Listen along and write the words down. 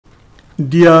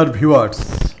Dear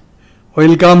viewers,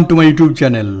 welcome to my YouTube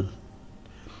channel.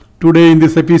 Today in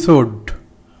this episode,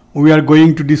 we are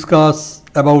going to discuss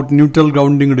about neutral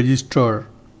grounding resistor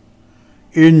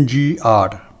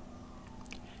NGR.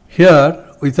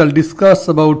 Here we shall discuss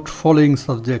about following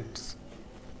subjects.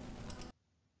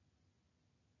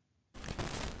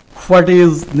 What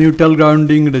is neutral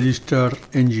grounding resistor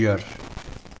NGR?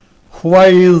 Why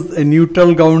is a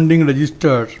neutral grounding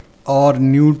resistor or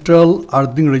neutral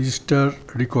earthing resistor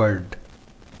required?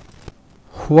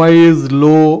 Why is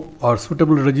low or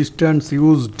suitable resistance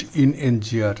used in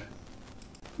NGR?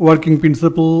 Working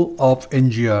principle of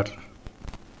NGR.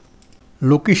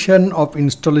 Location of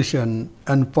installation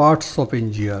and parts of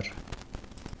NGR.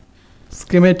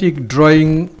 Schematic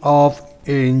drawing of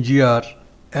a NGR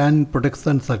and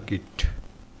protection circuit.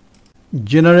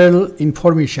 General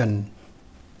information.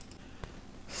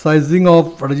 Sizing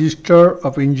of resistor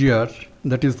of NGR,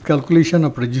 that is calculation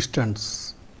of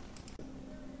resistance.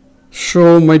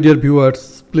 So my dear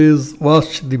viewers, please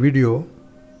watch the video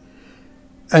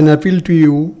and appeal to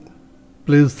you,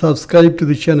 please subscribe to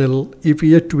the channel if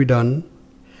yet to be done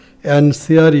and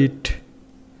share it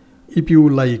if you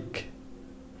like.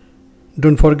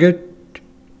 Don't forget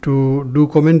to do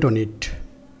comment on it.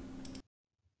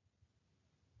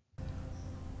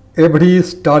 Every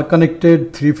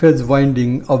star-connected three-phase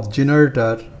winding of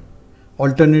generator,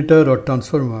 alternator or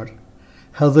transformer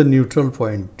has a neutral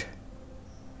point.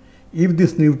 If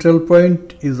this neutral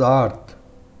point is earth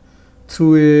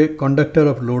through a conductor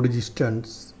of low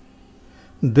resistance,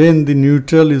 then the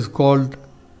neutral is called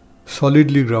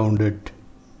solidly grounded.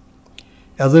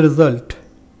 As a result,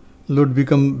 load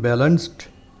becomes balanced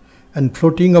and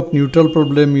floating of neutral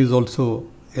problem is also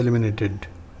eliminated.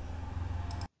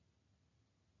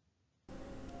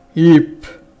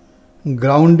 If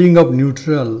grounding of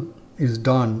neutral is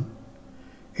done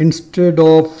instead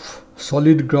of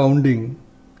solid grounding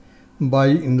by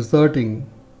inserting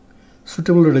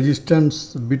suitable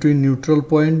resistance between neutral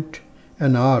point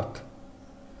and earth,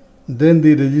 then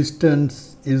the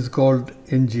resistance is called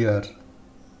NGR,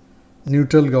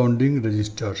 neutral grounding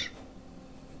resistor.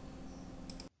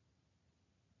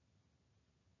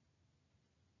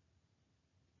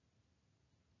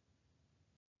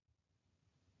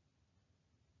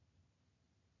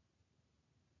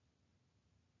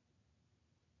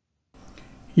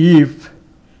 If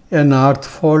an earth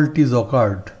fault is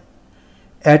occurred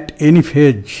at any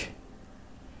phase,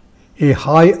 a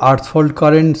high earth fault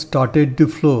current started to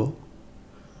flow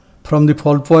from the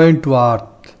fault point to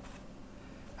earth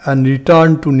and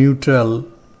return to neutral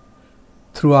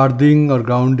through earthing or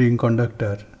grounding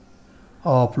conductor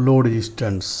of low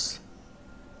resistance.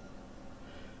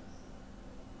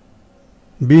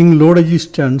 Being low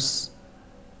resistance,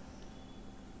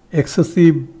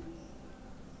 excessive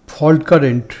fault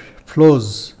current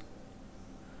flows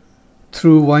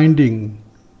through winding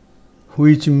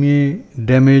which may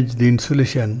damage the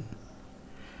insulation,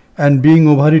 and being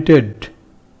overheated,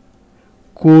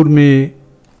 core may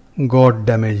got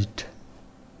damaged.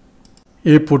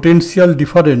 A potential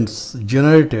difference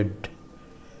generated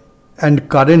and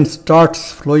current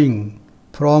starts flowing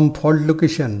from fault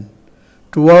location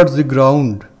towards the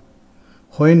ground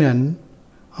when an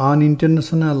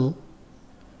unintentional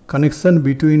connection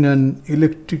between an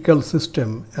electrical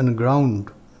system and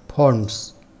ground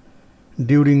forms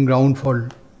during ground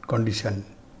fault condition.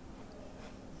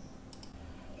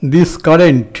 This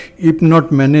current, if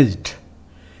not managed,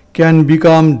 can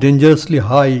become dangerously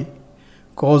high,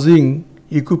 causing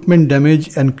equipment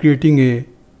damage and creating a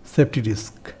safety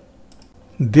risk.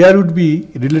 There would be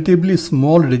relatively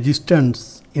small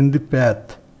resistance in the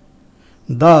path.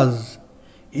 Thus,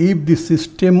 if the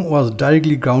system was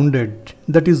directly grounded,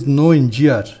 that is no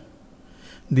NGR,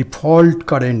 the fault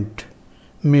current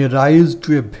may rise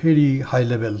to a very high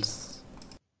levels.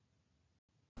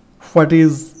 What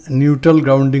is neutral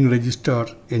grounding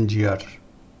resistor NGR?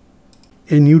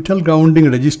 A neutral grounding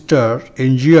resistor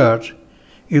NGR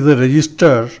is a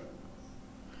resistor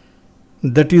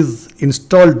that is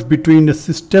installed between a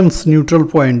system's neutral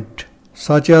point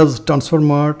such as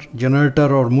transformer,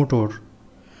 generator or motor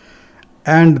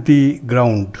and the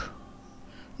ground.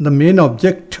 The main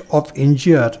object of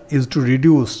NGR is to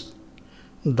reduce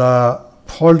the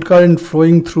fault current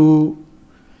flowing through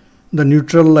the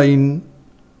neutral line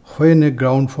when a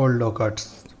ground fault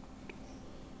occurs.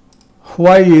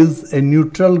 Why is a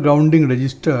neutral grounding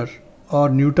resistor or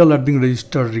neutral earthing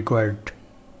resistor required?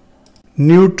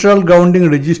 Neutral grounding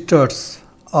resistors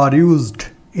are used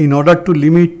in order to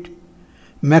limit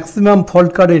maximum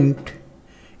fault current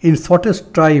in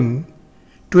shortest time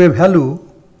to a value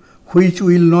which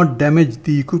will not damage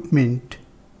the equipment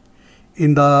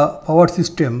in the power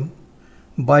system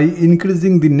by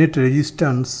increasing the net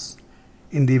resistance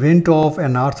in the event of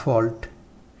an earth fault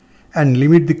and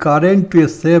limit the current to a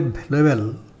safe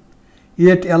level,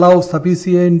 yet allow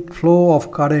sufficient flow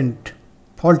of current,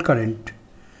 fault current,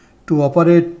 to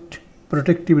operate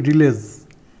protective relays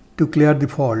to clear the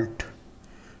fault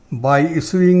by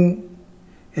issuing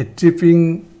a tripping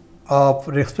of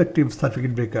respective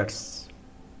circuit breakers.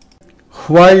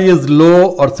 Why is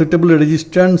low or suitable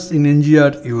resistance in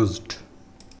NGR used?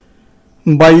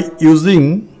 By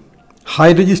using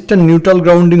high resistance neutral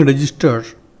grounding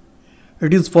resistor,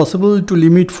 it is possible to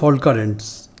limit fault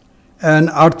currents, and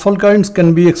earth fault currents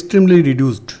can be extremely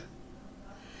reduced.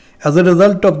 As a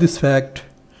result of this fact,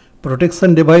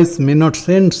 protection device may not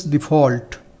sense the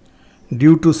fault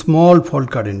due to small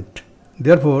fault current.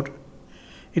 Therefore,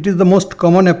 it is the most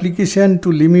common application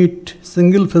to limit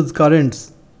single phase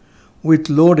currents with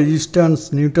low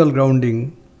resistance neutral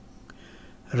grounding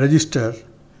resistor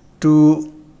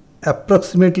to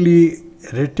approximately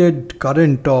rated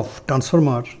current of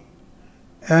transformer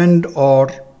and or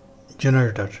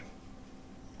generator.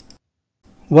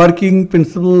 Working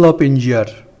principle of NGR.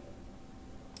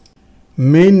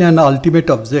 Main and ultimate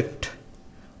object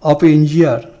of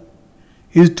NGR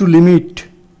is to limit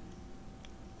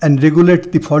and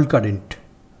regulate the fault current.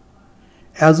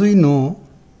 As we know,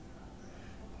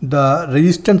 the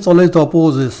resistance always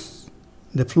opposes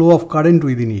the flow of current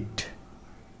within it.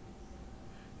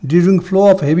 During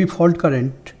flow of heavy fault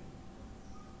current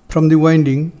from the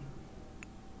winding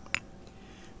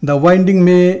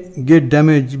may get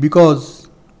damaged because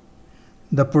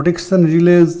the protection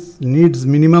relays needs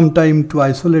minimum time to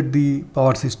isolate the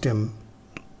power system.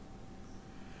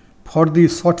 For the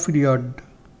short period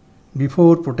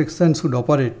before protection should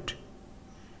operate,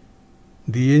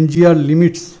 the NGR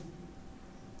limits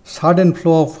sudden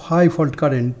flow of high fault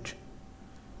current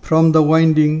from the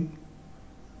winding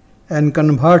and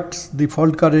converts the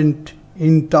fault current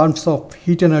in terms of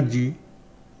heat energy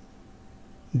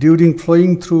during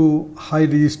flowing through high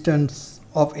resistance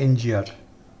of NGR.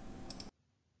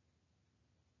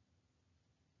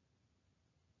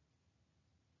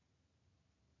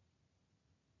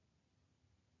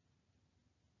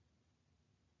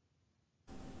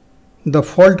 The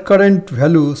fault current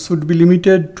value should be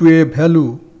limited to a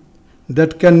value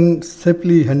that can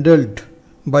safely handled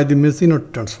by the machine or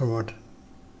transformer.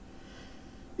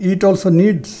 It also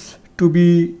needs to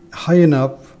be high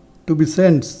enough to be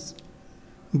sensed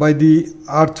by the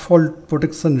earth fault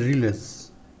protection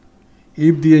relays.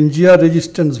 If the NGR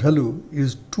resistance value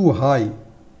is too high,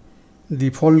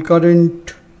 the fault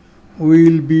current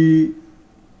will be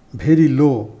very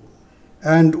low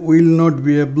and will not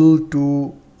be able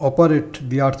to operate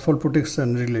the earth fault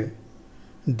protection relay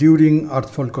during earth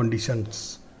fault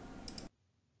conditions.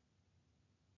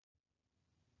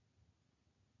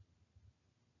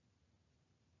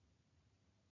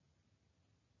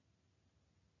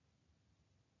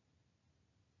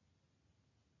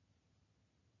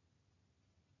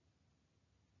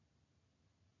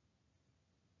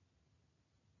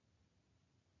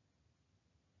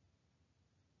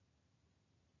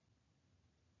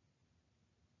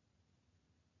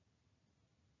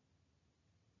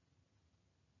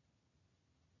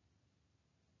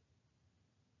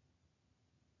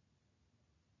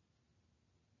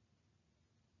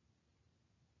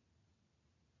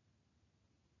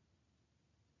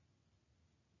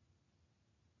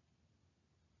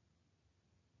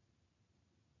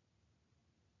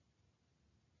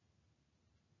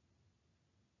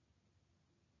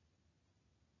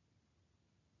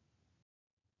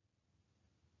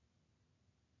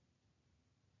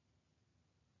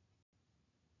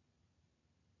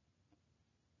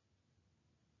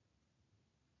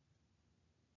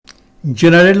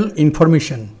 General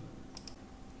information.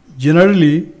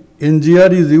 Generally,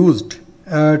 NGR is used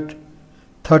at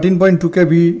 13.2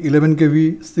 kV, 11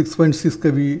 kV, 6.6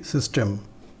 kV system.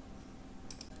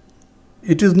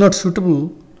 It is not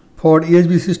suitable for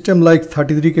EHV system like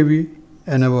 33 kV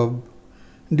and above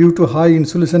due to high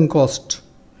insulation cost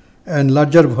and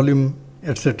larger volume,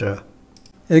 etc.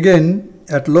 Again,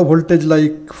 at low voltage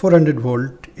like 400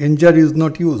 volt, NGR is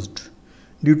not used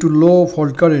due to low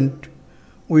fault current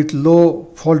with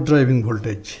low fault driving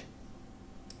voltage.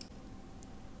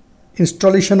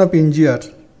 Installation of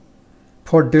NGR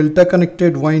for delta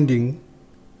connected winding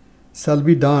shall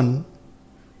be done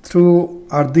through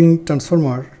earthing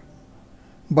transformer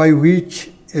by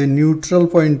which a neutral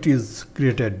point is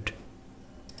created.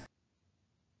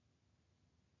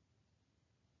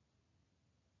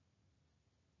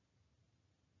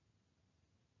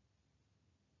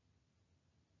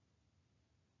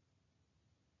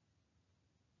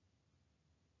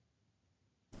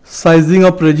 Sizing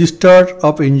of resistor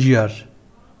of NGR,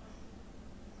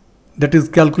 that is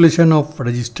calculation of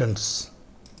resistance.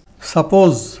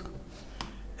 Suppose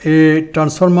a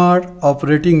transformer of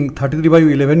rating 33 by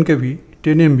 11 kV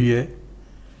 10 MVA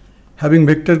having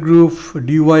vector group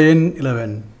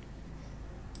DYN11.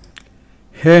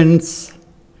 Hence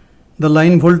the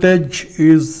line voltage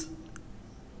is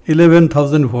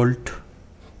 11,000 volt.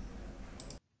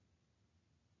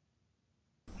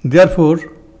 Therefore,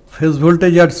 phase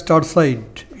voltage at start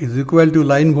side is equal to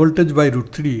line voltage by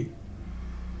root 3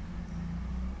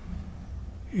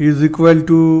 is equal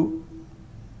to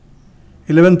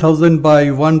 11,000 by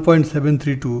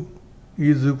 1.732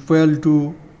 is equal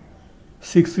to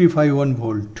 6351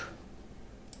 volt.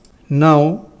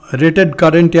 Now, rated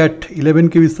current at 11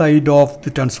 kV side of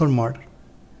the transformer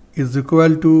is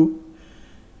equal to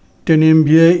 10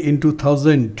 MVA into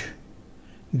 1000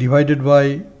 divided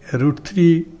by root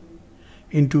 3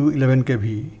 into 11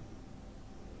 kV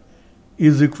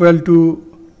is equal to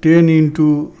 10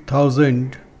 into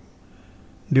 1000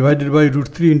 divided by root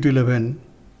 3 into 11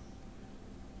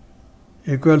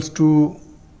 equals to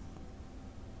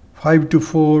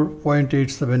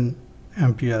 524.87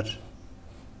 ampere.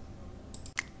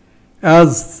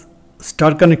 As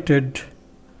star connected,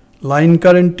 line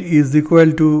current is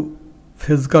equal to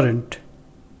phase current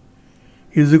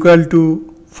is equal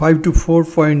to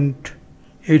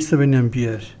 524.87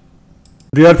 ampere.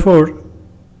 Therefore,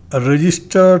 a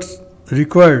resistor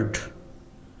required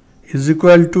is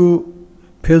equal to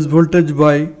phase voltage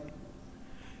by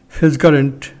phase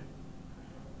current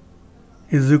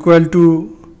is equal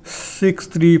to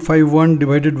 6351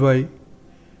 divided by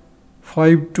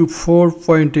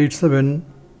 524.87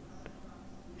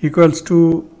 equals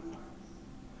to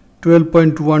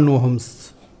 12.1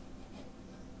 ohms.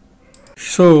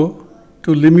 So,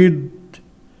 to limit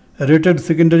rated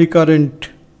secondary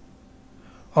current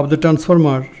of the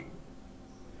transformer,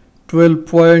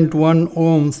 12.1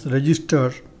 ohms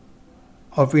resistor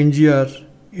of NGR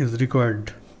is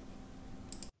required.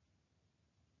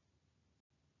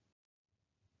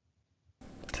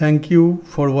 Thank you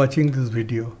for watching this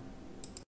video.